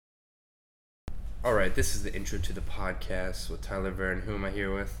All right, this is the intro to the podcast with Tyler Verne. Who am I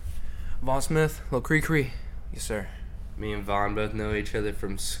here with? Vaughn Smith, Lil Cree. Yes, sir. Me and Vaughn both know each other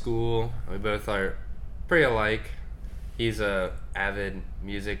from school. We both are pretty alike. He's a avid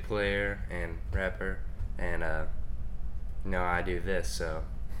music player and rapper, and I do this, so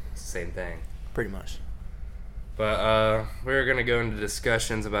it's the same thing. Pretty much. But we're gonna go into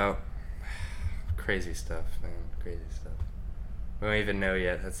discussions about crazy stuff, man. Crazy stuff. We don't even know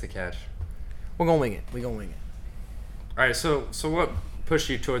yet. That's the catch. We're gonna wing it. All right. So what pushed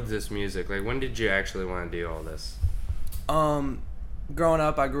you towards this music? Like, when did you actually want to do all this? Growing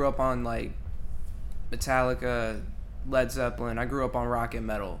up, I grew up on like Metallica, Led Zeppelin. I grew up on rock and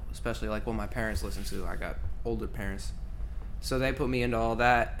metal, especially like what my parents listened to. I got older parents, so they put me into all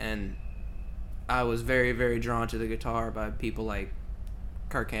that, and I was very, very drawn to the guitar by people like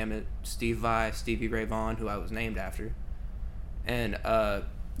Kirk Hammett, Steve Vai, Stevie Ray Vaughan, who I was named after, and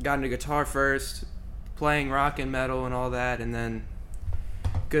got into guitar first, playing rock and metal and all that, and then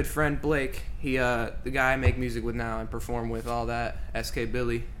good friend Blake, he the guy I make music with now and perform with, all that, SK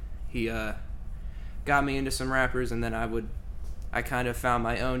Billy, he got me into some rappers, and then I kind of found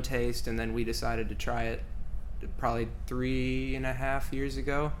my own taste, and then we decided to try it probably 3.5 years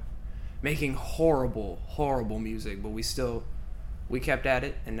ago, making horrible music, but we kept at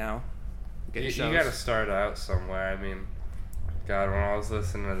it, and now you gotta start out somewhere. I mean, God, when I was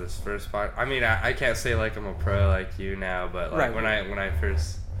listening to this first podcast, I mean, I can't say like I'm a pro like you now, but like right. when I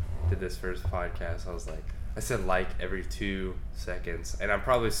first did this first podcast, I was like, I said like every 2 seconds, and I'm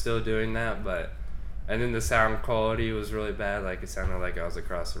probably still doing that, and then the sound quality was really bad, like it sounded like I was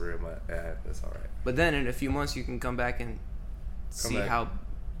across the room, but yeah, that's all right. But then in a few months you can come back and see how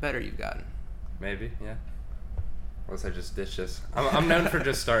better you've gotten. Maybe, yeah. Unless I just ditch this. I'm known for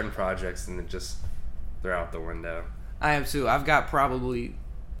just starting projects and then just throw out the window. I am too. I've got probably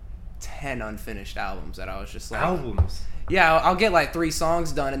 10 unfinished albums that I was just like... Albums? Yeah, I'll get like 3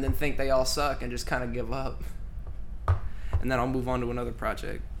 songs done and then think they all suck and just kind of give up. And then I'll move on to another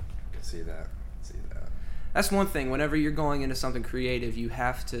project. I can see that. That's one thing. Whenever you're going into something creative, you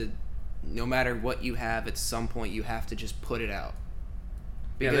have to, no matter what you have, at some point you have to just put it out.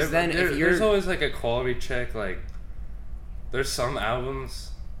 Because there's always like a quality check. Like, there's some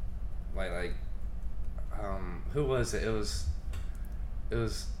albums, like who was it? It was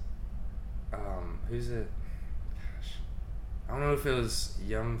who's it? Gosh, I don't know if it was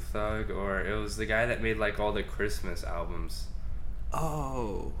Young Thug or it was the guy that made like all the Christmas albums.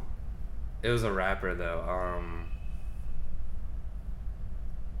 Oh. It was a rapper though.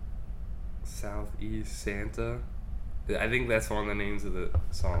 Southeast Santa. I think that's one of the names of the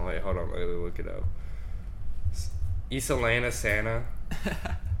song. Wait, hold on, let me look it up. East Atlanta Santa.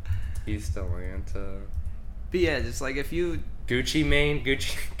 East Atlanta. But yeah, just like if you... Gucci Mane.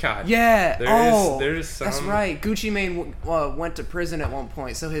 God. Yeah. There's some... That's right. Gucci Mane went to prison at one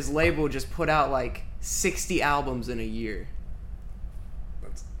point, so his label just put out like 60 albums in a year.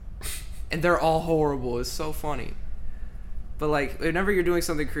 And they're all horrible. It's so funny. But like, whenever you're doing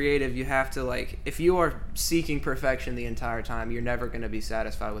something creative, you have to like, if you are seeking perfection the entire time, you're never going to be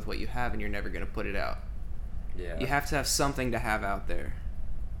satisfied with what you have, and you're never going to put it out. Yeah. You have to have something to have out there.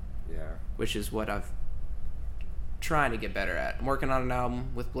 Yeah. Which is what I've trying to get better at. I'm working on an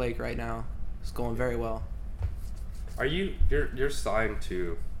album with Blake right now. It's going very well. You're signed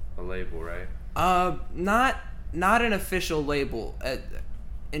to a label, right? Not an official label.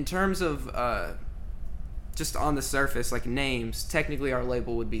 In terms of just on the surface, like names, technically our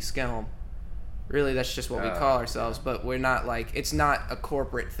label would be Skelm. Really, that's just what we call ourselves, but we're not like, it's not a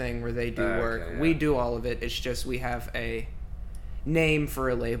corporate thing where they do work. Okay, yeah. We do all of it. It's just we have a name for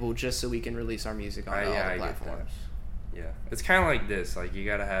a label just so we can release our music on all the platforms. Yeah, it's kind of like this. Like I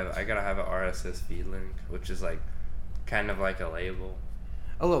gotta have an RSS feed link, which is like kind of like a label.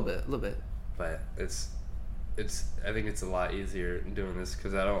 A little bit. But it's I think it's a lot easier doing this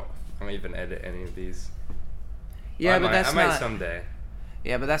because I don't even edit any of these. Yeah, I might someday.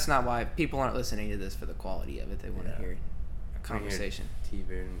 Yeah, but that's not why people aren't listening to this for the quality of it. They want to hear a conversation.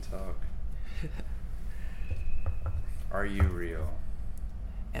 TV and talk. Are you real?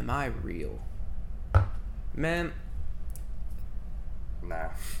 Am I real? Man. Nah.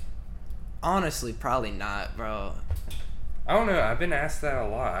 Honestly, probably not, bro. I don't know. I've been asked that a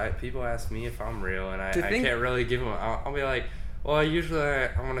lot. People ask me if I'm real, and I can't really give them. I'll be like, well,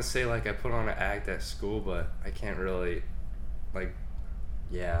 I want to say like I put on an act at school, but I can't really, like,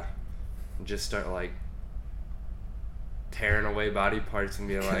 yeah, just start like tearing away body parts and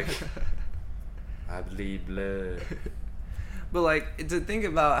being like, I bleed blood. But like, to think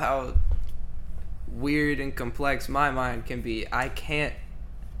about how weird and complex my mind can be, I can't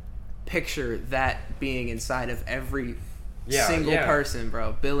picture that being inside of every single person,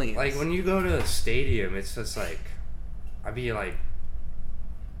 bro. Billions. Like, when you go to a stadium, it's just like, I'd be like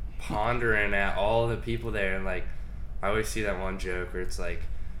pondering at all the people there, and like, I always see that one joke where it's like,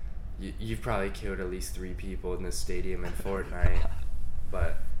 you've probably killed at least 3 people in this stadium in Fortnite,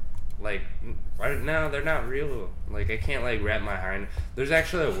 but like, right now they're not real. Like, I can't like wrap my mind. There's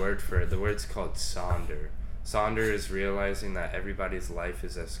actually a word for it. The word's called sonder. Sonder is realizing that everybody's life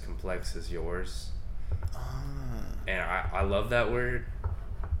is as complex as yours. And I love that word.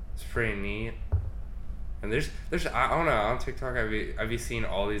 It's pretty neat. And there's I don't know, on TikTok I've be seeing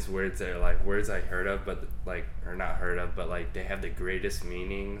all these words that are like words I heard of, but like, or not heard of, but like they have the greatest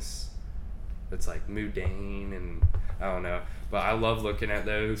meanings. It's like mundane, and I don't know, but I love looking at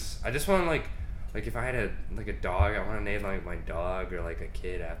those. I just want to like if I had a dog, I want to name like my dog or like a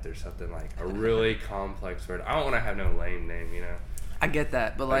kid after something like a really complex word. I don't want to have no lame name, you know. I get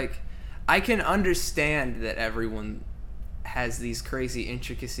that, but like I can understand that everyone has these crazy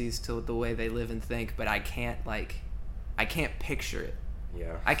intricacies to the way they live and think, but I can't picture it.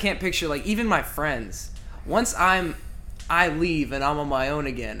 Yeah. I can't picture, like, even my friends. Once I leave and I'm on my own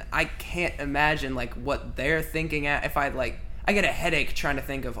again, I can't imagine like what they're thinking if I get a headache trying to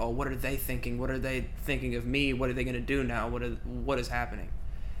think of, oh, what are they thinking? What are they thinking of me? What are they going to do now? What is happening?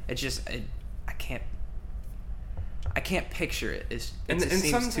 It's just I can't picture it. It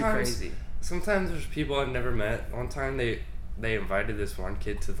seems too crazy. Sometimes there's people I've never met. One time they invited this one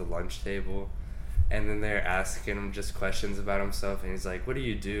kid to the lunch table, and then they're asking him just questions about himself, and he's like, what do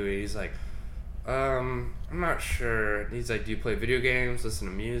you do? And he's like, I'm not sure. And he's like, do you play video games, listen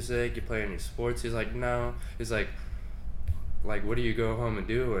to music, you play any sports? He's like, no. He's like, what do you go home and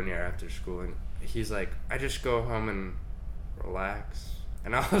do when you're after school? And he's like, I just go home and relax.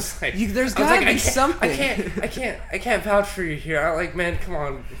 And I was like, there's gotta be something. I can't vouch for you here. I'm like, man, come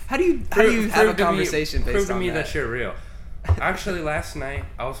on. How do you have a conversation based on that? Prove to me that you're real. Actually, last night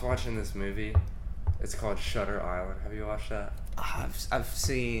I was watching this movie. It's called Shutter Island. Have you watched that? I've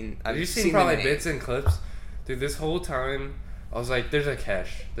seen probably bits and clips. Dude, this whole time I was like, there's a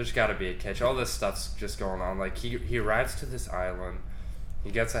catch. There's got to be a catch. All this stuff's just going on. Like, he arrives to this island.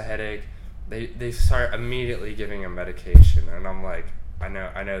 He gets a headache. They start immediately giving him medication, and I'm like, I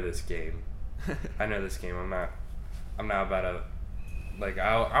know this game. I know this game. I'm not about to, like,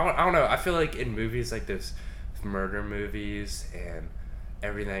 I don't know. I feel like in movies like this, murder movies and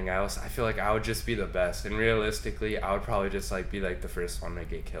everything else, I feel like I would just be the best, and realistically I would probably just like be like the first one to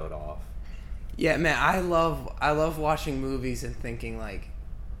get killed off. Yeah, man, I love watching movies and thinking like,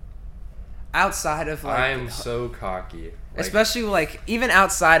 outside of like, I am so cocky, like, especially like even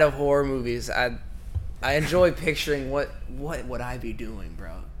outside of horror movies, I enjoy picturing what would I be doing,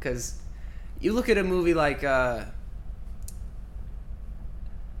 bro, because you look at a movie like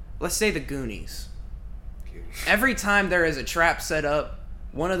let's say The Goonies. Every time there is a trap set up,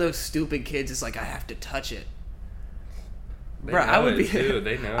 one of those stupid kids is like, I have to touch it. Bro,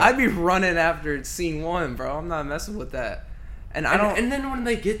 I'd be running after scene 1, bro. I'm not messing with that. And then when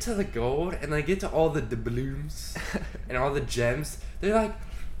they get to the gold and they get to all the doubloons and all the gems, they're like,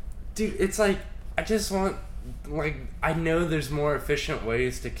 dude, it's like, I just want, like, I know there's more efficient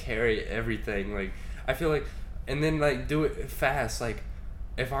ways to carry everything. Like, I feel like, and then like do it fast. Like,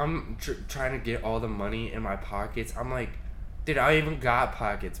 if I'm trying to get all the money in my pockets, I'm like, dude, I even got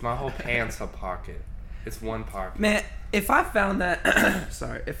pockets. My whole pants a pocket. It's one pocket. Man, if I found that,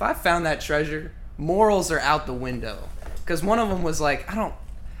 if I found that treasure, morals are out the window. Because one of them was like,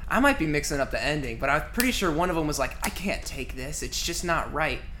 I might be mixing up the ending, but I'm pretty sure one of them was like, I can't take this. It's just not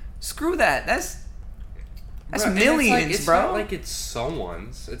right. Screw that. That's millions, it's bro. It's not like it's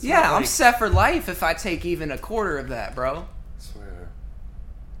someone's. It's yeah, not like, I'm set for life if I take even a quarter of that, bro.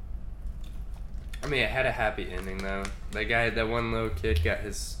 I mean, it had a happy ending, though. That one little kid got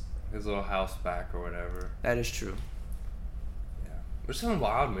his little house back or whatever. That is true. Yeah. There's some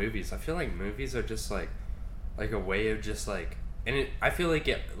wild movies. I feel like movies are just, like a way of just, like... And I feel like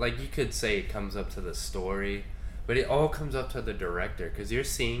it... Like, you could say it comes up to the story, but it all comes up to the director, because you're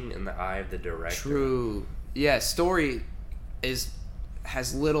seeing in the eye of the director. True. Yeah, story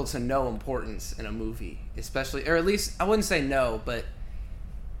has little to no importance in a movie, especially... Or at least, I wouldn't say no, but...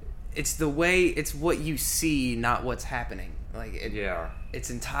 It's what you see, not what's happening. Like, it's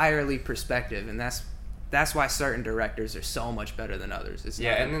entirely perspective, and that's why certain directors are so much better than others.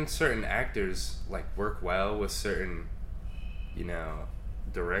 And then certain actors like work well with certain,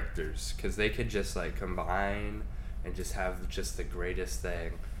 directors, because they could just like combine and just have just the greatest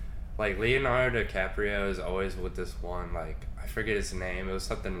thing. Like Leonardo DiCaprio is always with this one, like, I forget his name. It was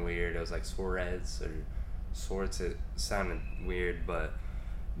something weird. It was like Suarez or Swords. It sounded weird, but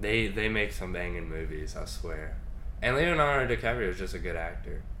they make some banging movies, I swear. And Leonardo DiCaprio is just a good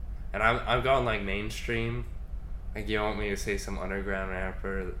actor. And I'm going like mainstream. Like you want me to say some underground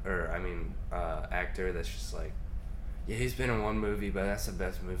rapper actor that's just like, yeah, he's been in one movie, but that's the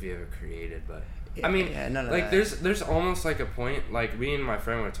best movie ever created. But yeah, I mean, yeah, none of like that. there's almost like a point. Like me and my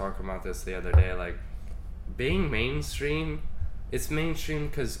friend were talking about this the other day. Like being mainstream, it's mainstream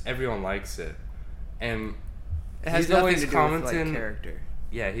because everyone likes it, and It has he's nothing always to do commenting. with like character.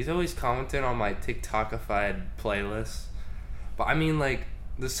 Yeah, he's always commenting on my TikTokified playlist. But I mean, like,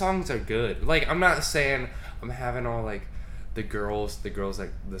 the songs are good. Like, I'm not saying I'm having all, like, the girls,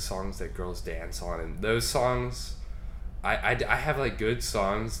 like, the songs that girls dance on. And those songs, I have, like, good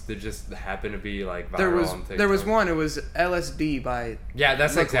songs that just happen to be, like, viral on TikTok. There was one, it was LSD by... Yeah,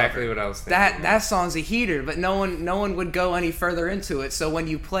 that's exactly what I was thinking. That song's a heater, but no one would go any further into it. So when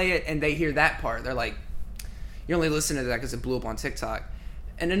you play it and they hear that part, they're like, you only listen to that because it blew up on TikTok.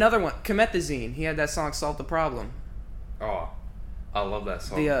 And another one, Comethazine. He had that song, Solve the Problem. Oh, I love that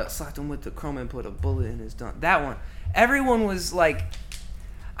song. The slapped him with the chrome and put a bullet in his dun. That one. Everyone was like,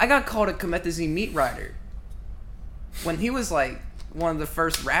 I got called a Comethazine meat rider. When he was like one of the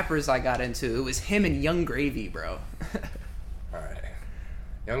first rappers I got into, it was him and Young Gravy, bro. Alright.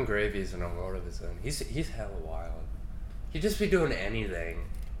 Young Gravy's in a world of his own. He's hella wild. He'd just be doing anything.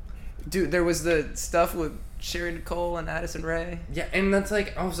 Dude, there was the stuff with Sherry Nicole and Addison Rae. Yeah, and that's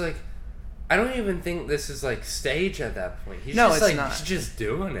like, I was like, I don't even think this is like stage at that point. He's No, just it's like, not. he's just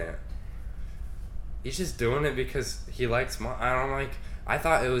doing it. He's just doing it because he likes I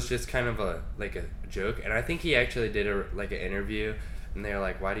thought it was just kind of a joke, and I think he actually did an interview, and they were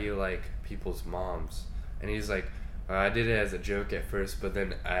like, why do you like people's moms? And he's like, I did it as a joke at first, but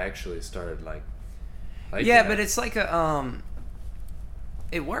then I actually started like yeah, but it's like a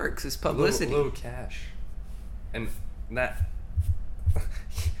it works. It's publicity. Little cash, and that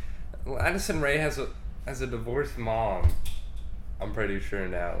Addison Rae has a divorced mom. I'm pretty sure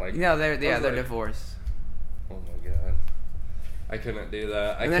now. Like no, they're divorced. Oh my god, I couldn't do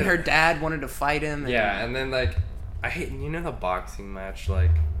that. And then her dad wanted to fight him. Yeah, and then like I hate the boxing match.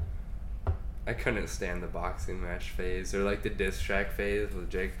 Like I couldn't stand the boxing match phase or like the diss track phase with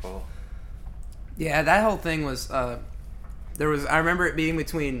Jake Paul. Yeah, that whole thing was. I remember it being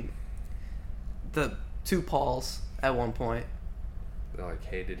between the two Pauls at one point. They like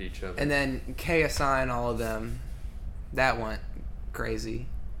hated each other. And then KSI and all of them, that went crazy.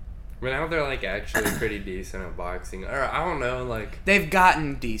 But now they're like actually pretty decent at boxing. Or I don't know, like they've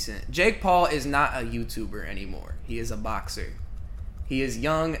gotten decent. Jake Paul is not a YouTuber anymore. He is a boxer. He is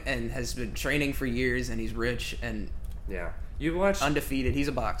young and has been training for years, and he's rich and yeah. You watched undefeated. He's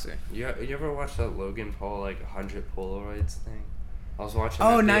a boxer. You ever watched that Logan Paul 100 Polaroids thing? I was watching.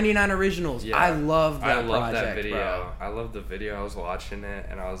 Oh, 99 Originals. Yeah. I love that project, that video. Bro. I love the video. I was watching it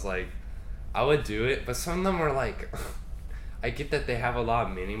and I was like, I would do it, but some of them were like, I get that they have a lot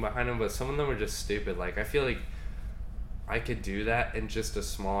of meaning behind them, but some of them were just stupid. Like I feel like I could do that in just a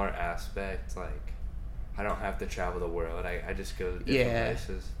smaller aspect. Like I don't have to travel the world. I just go to different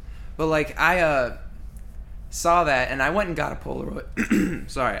places. But like I saw that and I went and got a Polaroid.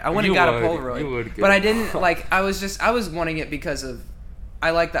 Sorry, I went and got a Polaroid. You would but I didn't like. I was wanting it because of I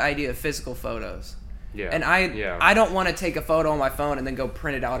like the idea of physical photos. Yeah. And I don't want to take a photo on my phone and then go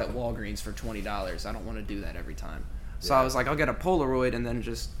print it out at Walgreens for $20. I don't want to do that every time. So I was like, I'll get a Polaroid and then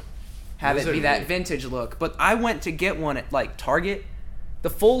just have it be that vintage look. But I went to get one at like Target.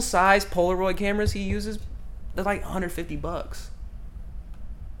 The full size Polaroid cameras he uses, they're like $150.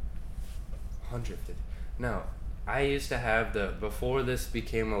 150. No, I used to have before this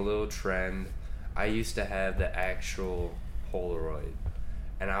became a little trend, I used to have the actual Polaroid.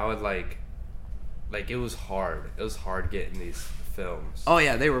 And I would like it was hard. It was hard getting these films. Oh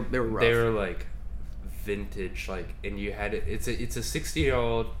yeah, they were rough. They were like vintage, and you had it's a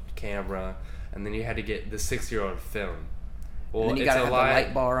 60-year-old camera, and then you had to get the 60-year-old film. Well, and then you gotta have the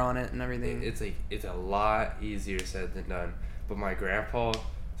light bar on it and everything. It's a lot easier said than done. But my grandpa,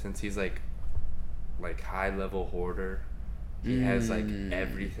 since he's like high level hoarder, he has like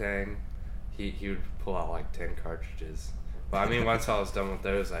everything. He would pull out like 10 cartridges. But I mean, once I was done with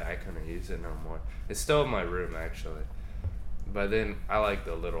those, I couldn't use it no more. It's still in my room actually. But then I like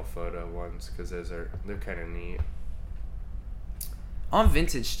the little photo ones because they're kind of neat. On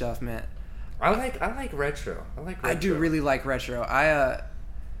vintage stuff, man. I like retro. I do really like retro. I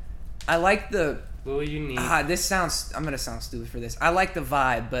like the little unique. I'm gonna sound stupid for this. I like the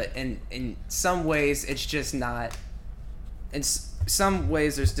vibe, but in some ways it's just not. In some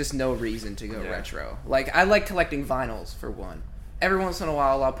ways, there's just no reason to go retro. Like I like collecting vinyls for one. Every once in a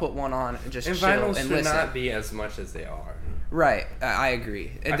while, I'll put one on and just chill vinyls and should listen. not be as much as they are. Right, I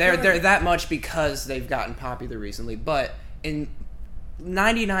agree. They're that much because they've gotten popular recently, but in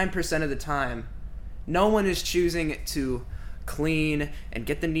 99% of the time, no one is choosing to clean and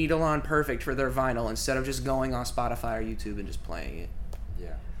get the needle on perfect for their vinyl instead of just going on Spotify or YouTube and just playing it.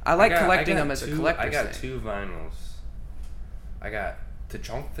 Yeah. I like collecting them as a collector's thing. I got thing. 2 vinyls. I got the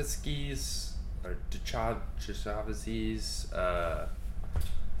Chomfitskis, or Chachavises,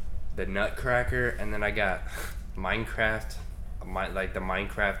 the Nutcracker, and then I got Minecraft, like the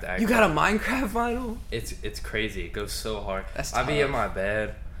Minecraft act. You got a Minecraft vinyl? It's crazy. It goes so hard. That's I'll tough. be in my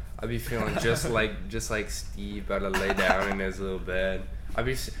bed. I'll be feeling just like Steve about to lay down in his little bed. I'll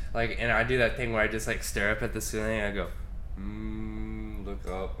be like, and I do that thing where I just like stare up at the ceiling and I go, look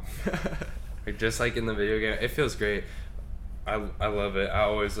up. Like, just like in the video game. It feels great. I love it. I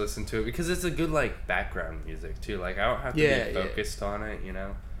always listen to it because it's a good like background music too. Like I don't have to be focused on it, you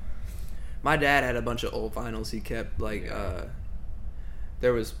know. My dad had a bunch of old vinyls he kept. Like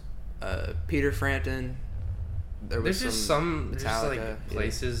there was Peter Frampton. There's like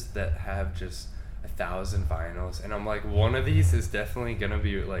places that have just 1,000 vinyls, and I'm like, one of these is definitely gonna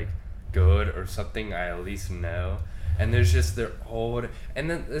be like good or something I at least know. And there's just they're old, and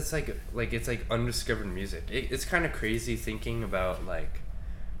then it's like undiscovered music. It's kind of crazy thinking about like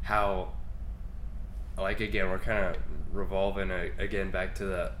how, like, again, we're kind of revolving again back to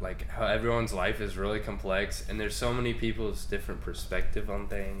the like how everyone's life is really complex, and there's so many people's different perspective on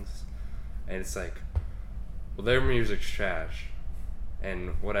things, and it's like, well, their music's trash,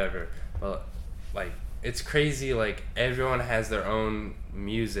 and whatever. Well, like, it's crazy. Like, everyone has their own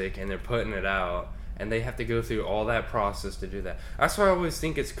music, and they're putting it out, and they have to go through all that process to do that. That's why I always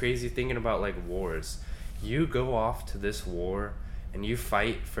think it's crazy thinking about like wars. You go off to this war, and you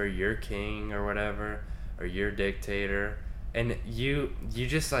fight for your king or whatever, or your dictator, and you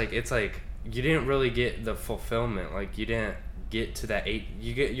just like, it's like you didn't really get the fulfillment. Like, you didn't get to that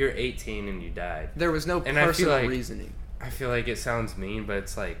you're 18 and you died. There was no personal reasoning. I feel like it sounds mean, but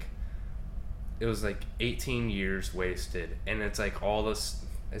it's like it was like 18 years wasted, and it's like all this.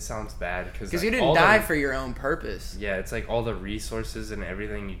 It sounds bad because you didn't die for your own purpose. Yeah, it's like all the resources and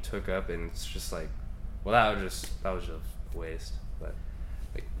everything you took up, and it's just like, well, that was just a waste. But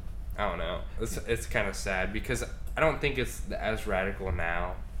like, I don't know. It's kind of sad because I don't think it's as radical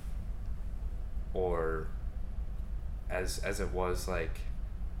now, or as it was like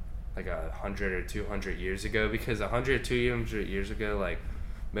 100 or 200 years ago. Because 100 or 200 years ago, like,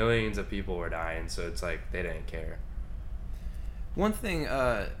 millions of people were dying, so it's like they didn't care. One thing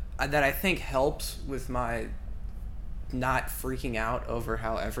that I think helps with my not freaking out over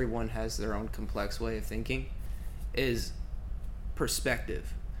how everyone has their own complex way of thinking is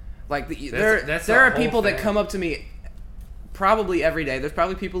perspective. Like, there are people that come up to me probably every day. There's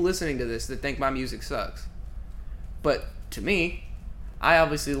probably people listening to this that think my music sucks. But to me, I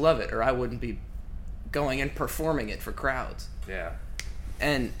obviously love it, or I wouldn't be going and performing it for crowds. Yeah.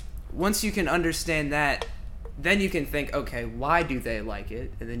 And once you can understand that, then you can think, okay, why do they like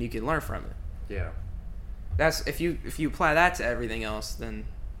it? And then you can learn from it. Yeah. That's if you apply that to everything else, then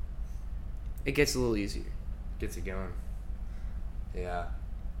it gets a little easier. Gets it going. Yeah.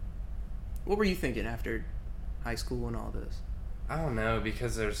 What were you thinking after high school and all this? I don't know,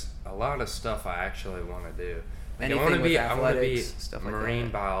 because there's a lot of stuff I actually want to do. Like, Anything with athletics, I want to be stuff like marine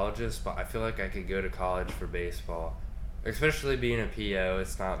that. biologist, but I feel like I could go to college for baseball. Especially being a PO,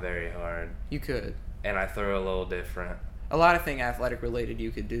 it's not very hard. You could. And I throw a little different. A lot of things athletic related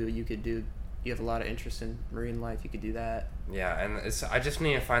you could do. You have a lot of interest in marine life. You could do that. Yeah, and I just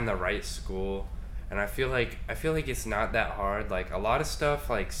need to find the right school. And I feel like it's not that hard. Like, a lot of stuff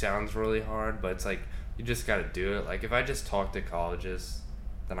like sounds really hard, but it's like you just got to do it. Like, if I just talk to colleges,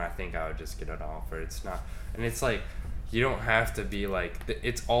 then I think I would just get an offer. It's not, and it's like, you don't have to be like,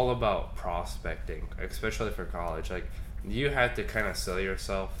 it's all about prospecting, especially for college. Like, you have to kind of sell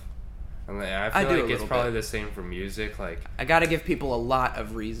yourself. And I feel like it's probably the same for music. Like, I got to give people a lot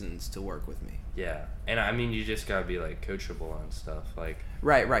of reasons to work with me. Yeah, and I mean, you just gotta be like coachable and stuff. Like,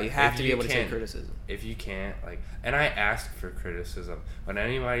 right. You have to be able to take criticism. If you can't, like, and I ask for criticism when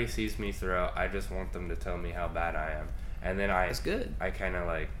anybody sees me throw. I just want them to tell me how bad I am, and then That's good. I kind of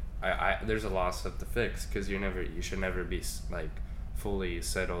like, I there's a lot of stuff to fix, because you should never be like fully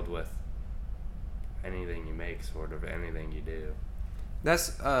settled with anything you make, sort of anything you do.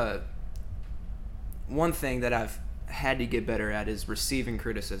 That's one thing that I've had to get better at is receiving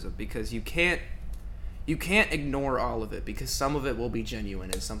criticism, because you can't ignore all of it, because some of it will be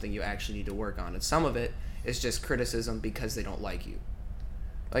genuine and something you actually need to work on, and some of it is just criticism because they don't like you.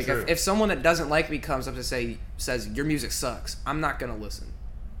 Like, if someone that doesn't like me comes up to says your music sucks, I'm not gonna listen,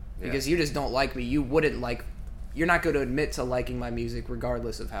 because you just don't like me. You wouldn't like you're not going to admit to liking my music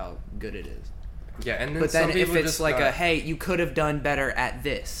regardless of how good it is. Yeah, and then but then if it's like got, hey, you could have done better at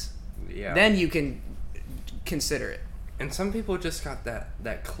this, then you can consider it. And some people just got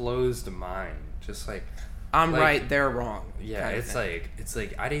that closed mind, just like I'm right, they're wrong. Yeah, it's like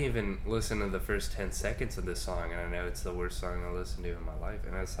I didn't even listen to the first 10 seconds of this song, and I know it's the worst song I listened to in my life,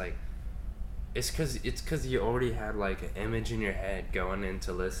 and it's like it's because you already had like an image in your head going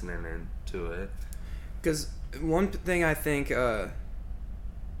into listening to it. Because one thing I think, and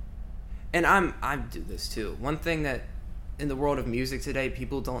I do this too. One thing that in the world of music today,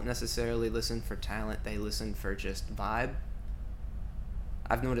 people don't necessarily listen for talent; they listen for just vibe.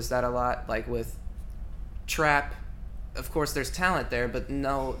 I've noticed that a lot. Like with trap, of course, there's talent there, but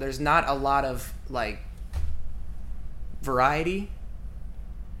no, there's not a lot of like variety.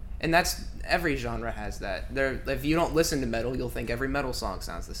 And that's every genre has that. If you don't listen to metal, you'll think every metal song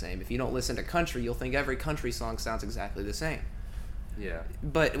sounds the same. If you don't listen to country, you'll think every country song sounds exactly the same. Yeah.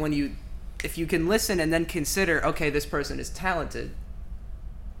 But if you can listen and then consider, okay, this person is talented,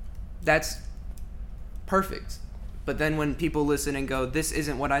 that's perfect. But then when people listen and go, this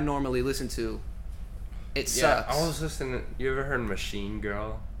isn't what I normally listen to, it sucks. I was listening. You ever heard Machine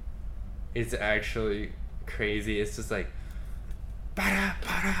Girl? It's actually crazy. It's just like, ba-da,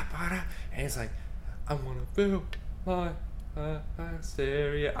 ba-da, ba-da. And it's like, I want to feel my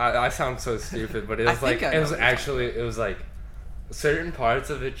hysteria. I sound so stupid, but it was like, it was like, certain parts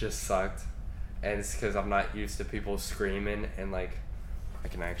of it just sucked. And it's because I'm not used to people screaming and like, I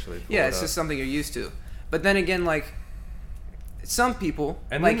can actually pull it's just something you're used to. But then again, like, some people,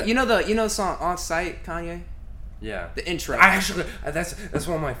 and like, you know the song On Sight, Kanye? Yeah. The intro. That's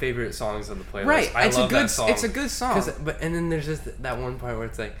one of my favorite songs on the playlist. Right. I love that song. It's a good song. And then there's just that one part where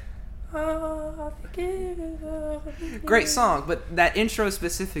it's like, great song, but that intro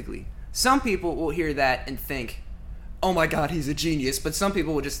specifically. Some people will hear that and think, oh my god, he's a genius. But some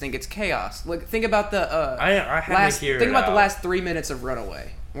people will just think it's chaos. Like, think about the the last 3 minutes of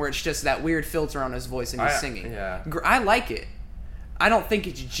Runaway, where it's just that weird filter on his voice and he's singing. Yeah. I like it. I don't think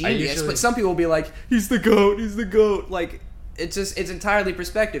it's genius, but some people will be like, he's the GOAT. Like, it's entirely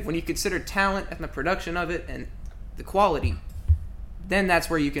perspective. When you consider talent and the production of it and the quality, then that's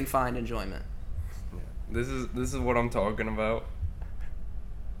where you can find enjoyment. Yeah. This is what I'm talking about.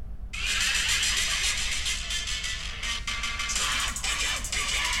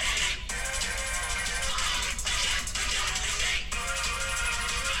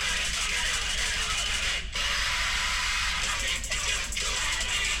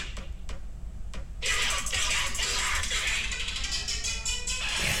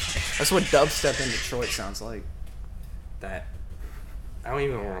 That's what dubstep in Detroit sounds like. I don't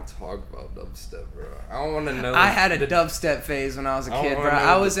even want to talk about dubstep, bro. I don't want to know. I had a dubstep phase when I was a kid, bro.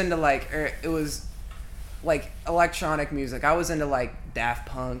 I was into it was like electronic music. I was into like Daft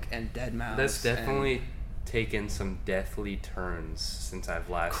Punk and Deadmau5. That's definitely taken some deathly turns since I've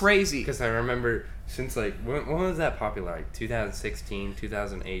last. Crazy. Because I remember since like when was that popular? Like 2016,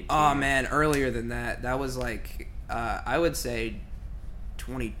 2018. Oh man, earlier than that. That was like I would say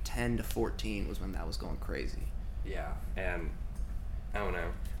 2010 to 14 was when that was going crazy. Yeah, and I don't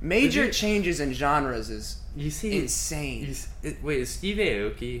know. Major changes in genres is insane. Wait, is Steve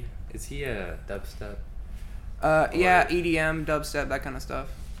Aoki? Is he a dubstep? Yeah, EDM, dubstep, that kind of stuff.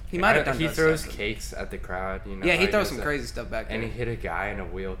 He might have done. He throws cakes at the crowd. You know. Yeah, he throws some crazy stuff back there. And he hit a guy in a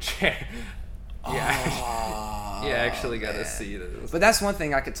wheelchair. Yeah, you actually got to see this. But that's one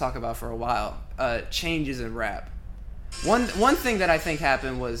thing I could talk about for a while. Changes in rap. One thing that I think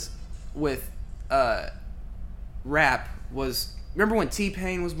happened was with rap was, remember when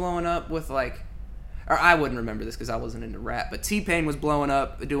T-Pain was blowing up with like, or I wouldn't remember this because I wasn't into rap, but T-Pain was blowing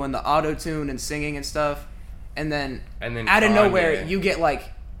up doing the auto-tune and singing and stuff, and then out of nowhere you get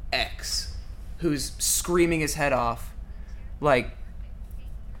like X, who's screaming his head off, like,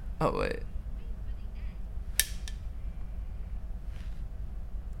 oh wait.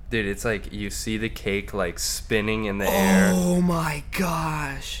 Dude, it's like you see the cake like spinning in the air. Oh my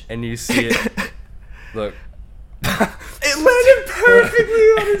gosh. And you see it. Look. It landed perfectly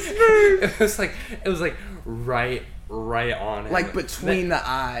on his face. It was like right on him. Like between the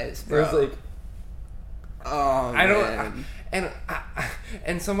eyes, bro. It was like, oh man.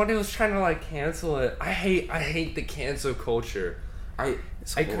 And somebody was trying to like cancel it. I hate the cancel culture. I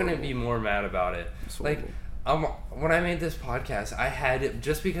couldn't be more mad about it. Like, when I made this podcast, I had,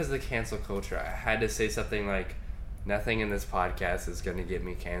 just because of the cancel culture, I had to say something like, nothing in this podcast is going to get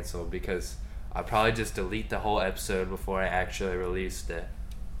me canceled, because I'll probably just delete the whole episode before I actually released it.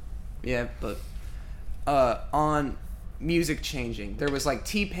 Yeah, but on music changing, there was like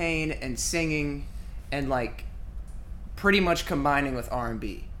T-Pain and singing and like pretty much combining with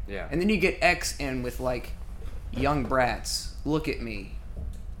R&B. Yeah. And then you get X in with like Young Brats, Look at Me,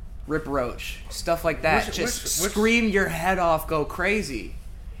 Rip Roach, stuff like that. Scream your head off, go crazy.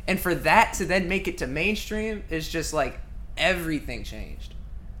 And for that to then make it to mainstream is just like everything changed.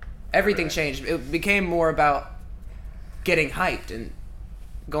 Everything changed. It became more about getting hyped and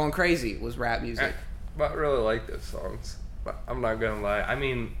going crazy was rap music. I really like those songs. But I'm not gonna lie. I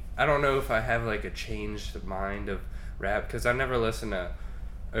mean, I don't know if I have like a changed mind of rap because I never listened to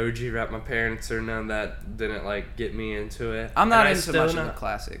OG rap. My parents or none of that didn't like get me into it. I'm not into much of the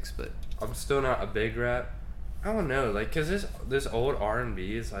classics, but I'm still not a big rap. I don't know, like, cause this old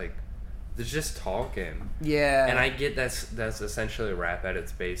R&B is like, there's just talking. Yeah. And I get that's essentially rap at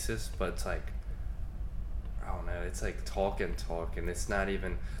its basis, but it's like, I don't know, it's like talking. It's not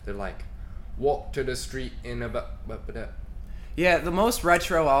even. They're like, walk to the street in about. Yeah, the most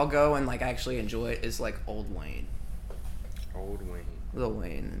retro I'll go and like actually enjoy it is like Old Wayne. Lil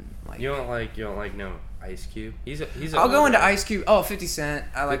Wayne and like. You don't like no Ice Cube. I'll go into Ice Cube. Oh, 50 Cent.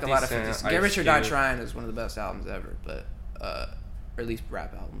 I like 50 a lot of Cent, 50 Cent. Get Rich or Die Trying is one of the best albums ever, but or at least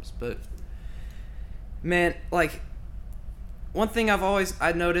rap albums. But man, like one thing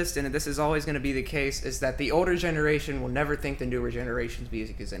I've noticed, and this is always going to be the case, is that the older generation will never think the newer generation's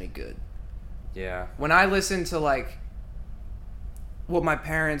music is any good. Yeah. When I listen to like what my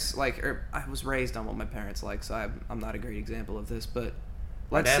parents like, or I was raised on what my parents like, so I'm not a great example of this, but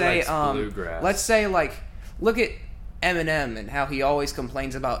let's say like look at Eminem and how he always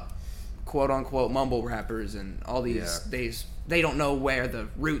complains about quote unquote mumble rappers and all these they don't know where the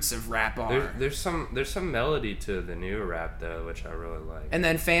roots of rap are. There's some melody to the new rap though, which I really like. And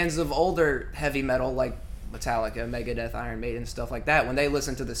then fans of older heavy metal like Metallica, Megadeth, Iron Maiden, stuff like that, when they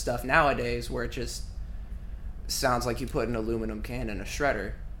listen to the stuff nowadays where it just sounds like you put an aluminum can in a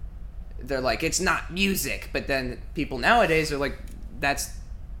shredder, they're like, it's not music. But then people nowadays are like, that's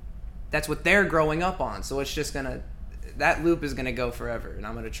what they're growing up on, so it's just that loop is gonna go forever, and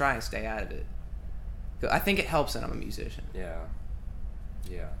I'm gonna try and stay out of it. I think it helps that I'm a musician. Yeah.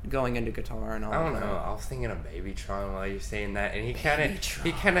 Going into guitar and all. I don't know. I was thinking of Babytron while you're saying that, and he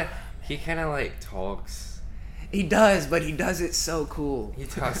kind of like talks. He does, but he does it so cool. He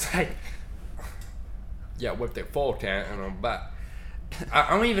talks like, yeah, with the full tent and I'm back. I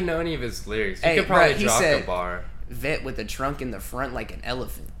don't even know any of his lyrics. You could probably drop a bar. Vet with a trunk in the front like an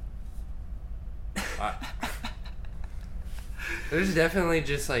elephant. There's definitely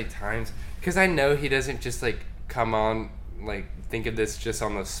just like times, because I know he doesn't just like come on, like think of this just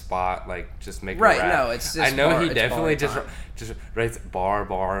on the spot, like just make a rap. No, it's just I know he definitely just writes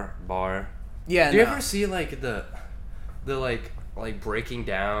bar. Yeah. Do you ever see like the like breaking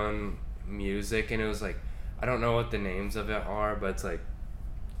down music, and it was like, I don't know what the names of it are, but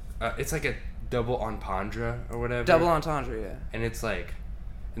it's like a double entendre or whatever. Double entendre, yeah. And it's like,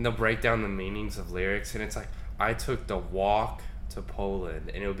 and they'll break down the meanings of lyrics, and it's like, I took the walk to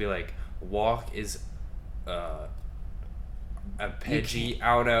Poland, and it would be like, walk is a pidgey,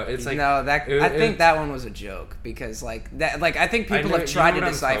 I don't know. It's like, no, I think that one was a joke, because like that, like I think people have tried to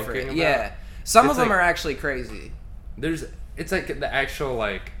decipher it. Yeah, some of them are actually crazy. It's like the actual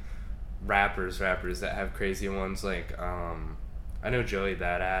like rappers that have crazy ones, like I know Joey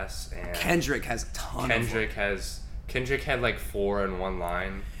Badass, and Kendrick has a ton. Kendrick had like 4 in one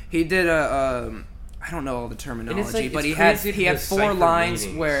line. He did I don't know all the terminology, but he had 4 lines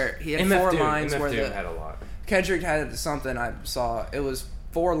where he had MF 4 lines where the had a lot. Kendrick had something I saw. It was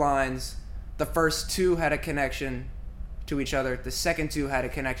 4 lines. The first 2 had a connection to each other. The second 2 had a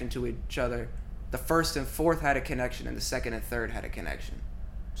connection to each other. The first and fourth had a connection, and the second and third had a connection.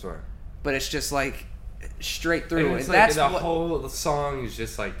 Sorry. But it's just like straight through. And it's like the whole song is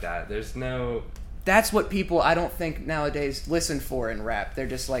just like that. There's no. That's what people, I don't think nowadays listen for in rap. They're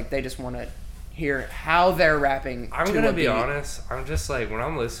just like, they just want to hear how they're rapping. I'm gonna be honest. I'm just like, when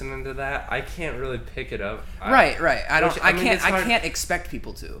I'm listening to that, I can't really pick it up. Right. I can't expect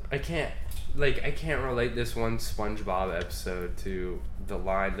people to. I can't relate this one SpongeBob episode to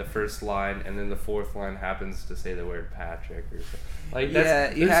the first line, and then the fourth line happens to say the word Patrick or something. Like,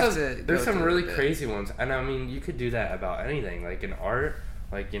 there's some really crazy ones, and I mean, you could do that about anything. Like in art,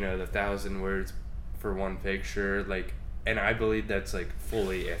 like, you know, the 1,000 words for one picture, like, and I believe that's like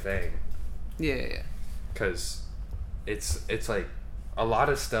fully a thing. Yeah. Because it's like a lot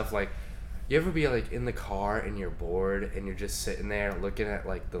of stuff. Like, you ever be like in the car and you're bored and you're just sitting there looking at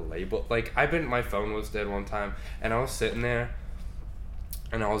like the label? Like, my phone was dead one time, and I was sitting there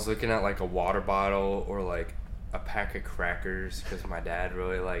and I was looking at like a water bottle or like a pack of crackers, because my dad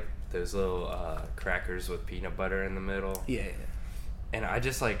really liked those little crackers with peanut butter in the middle. Yeah. And I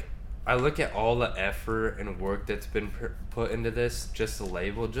just like I look at all the effort and work that's been put into this, just the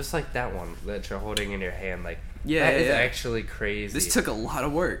label, just like that one that you're holding in your hand. Like, that is actually crazy. This took a lot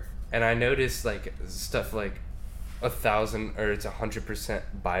of work. And I noticed, like, stuff like 1,000 or it's 100%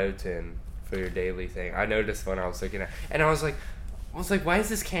 biotin for your daily thing. I noticed when I was looking at, and I was like, why is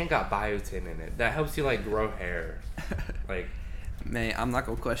this can got biotin in it? That helps you, like, grow hair. Like, man, I'm not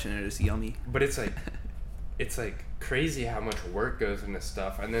gonna question it. It's yummy. But it's like crazy how much work goes into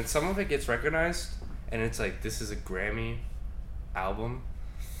stuff, and then some of it gets recognized, and it's like, this is a Grammy album.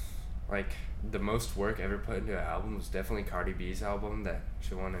 Like, the most work ever put into an album was definitely Cardi B's album that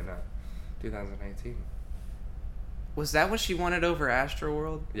she won in 2018. Was that what she wanted over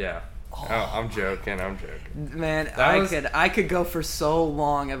Astroworld? Yeah. Oh, I'm joking. Man, I could go for so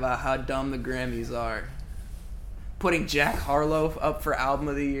long about how dumb the Grammys are. Putting Jack Harlow up for Album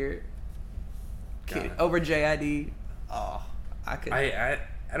of the Year over JID. Oh, I could. I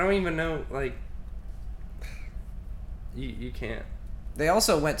don't even know, like, you can't. They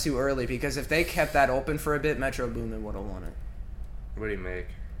also went too early, because if they kept that open for a bit, Metro Boomin would have won it. What do you make?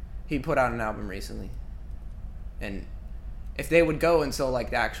 He put out an album recently, and if they would go until like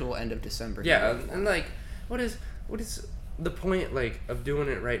the actual end of December. Yeah, and like, what is the point, like, of doing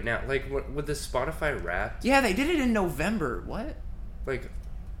it right now? Like, with the Spotify Wrapped? Yeah, they did it in November. What? Like,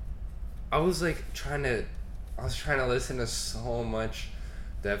 I was trying to listen to so much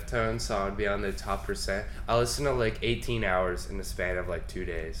Deftones, so I'd be on the top percent. I listened to like 18 hours in the span of like 2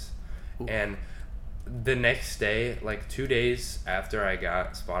 days. Ooh. And the next day, like 2 days after I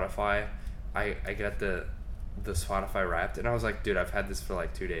got Spotify, I got the Spotify Wrapped, and I was like, dude, I've had this for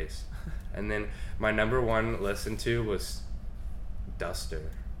like 2 days. And then my number one listen to was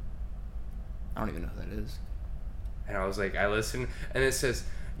Duster. I don't even know who that is. And I was like, I listened, and it says,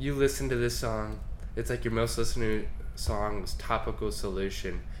 you listen to this song, it's like your most listened to song was Topical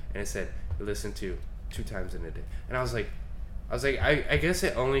Solution, and it said you listen to 2 times in a day. And I was like, I guess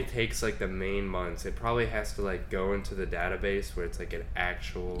it only takes like the main months. It probably has to like go into the database where it's like an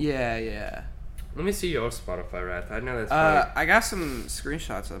actual. Yeah. Let me see your Spotify Wrapped. I know that's. Probably, I got some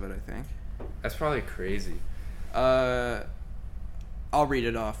screenshots of it, I think. That's probably crazy. I'll read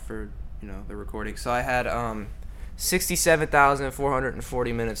it off for the recording. So I had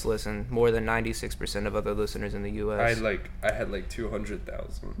 67,440 minutes listened, more than 96% of other listeners in the U.S. I had like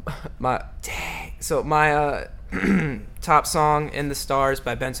 200,000. My top song, "In the Stars"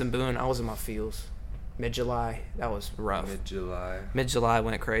 by Benson Boone. I was in my feels. Mid-July, that was rough. Mid-July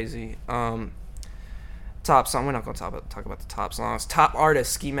went crazy. Top song. We're not gonna talk about the top songs. Top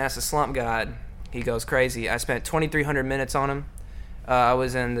artist, Ski Mask Slump God. He goes crazy. I spent 2,300 minutes on him. I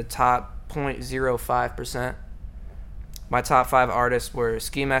was in the top 0.05%. My top 5 artists were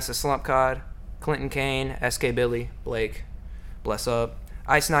Ski Mask Slump God, Clinton Kane, SK Billy, Blake, Bless Up,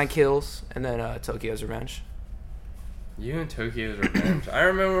 Ice Nine Kills, and then Tokyo's Revenge. You and Tokyo's Revenge. I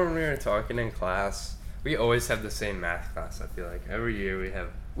remember when we were talking in class. We always have the same math class, I feel like. Every year we have...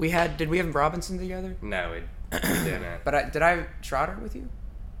 Did we have Robinson together? No, we didn't. But did I Trotter with you?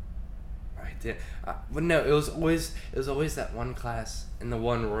 I did. But no, it was always that one class in the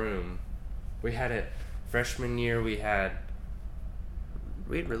one room. We had it freshman year. We had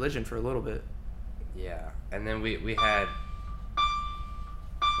religion for a little bit. Yeah, and then we had.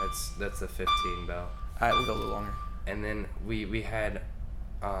 That's the 15 bell. All right, we'll go a little longer. And then we had,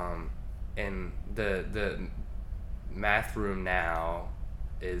 in the math room now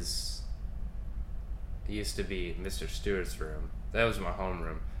is. It used to be Mr. Stewart's room. That was my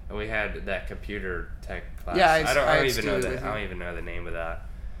homeroom. And we had that computer tech class. Yeah, I don't even know the name of that.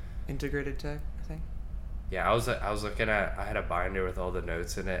 Integrated tech, I think. Yeah, I was looking at. I had a binder with all the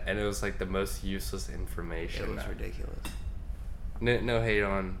notes in it, and it was like the most useless information. It was ridiculous. No hate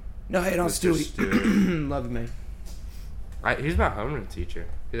on. No hate on Stewie. Love me. He's my homeroom teacher.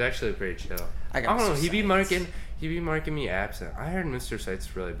 He's actually pretty chill. I don't know. He'd be marking me absent. I heard Mr.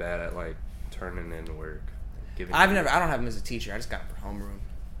 Sight's really bad at like turning in work. I don't have him as a teacher. I just got him for homeroom.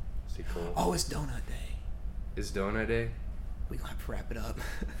 Is he cool? Oh, it's donut day. It's donut day? We gonna have to wrap it up.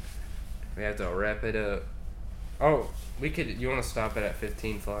 We have to wrap it up. Oh, you want to stop it at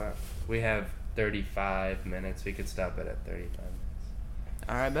 15 flat? We have 35 minutes. We could stop it at 35 minutes.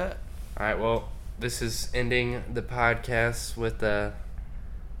 All right, bet. All right, well, this is ending the podcast with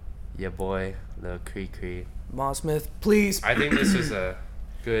your boy, Lil Cree. Moss Smith, please. I think this was a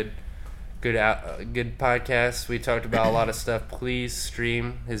good podcast. We talked about a lot of stuff. Please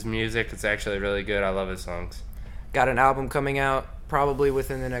stream his music. It's actually really good. I love his songs. Got an album coming out probably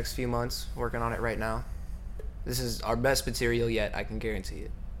within the next few months. Working on it right now. This is our best material yet. I can guarantee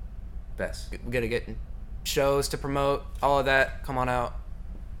it. Best. We're gonna get shows to promote. All of that. Come on out.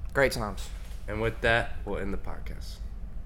 Great times. And with that, we'll end the podcast.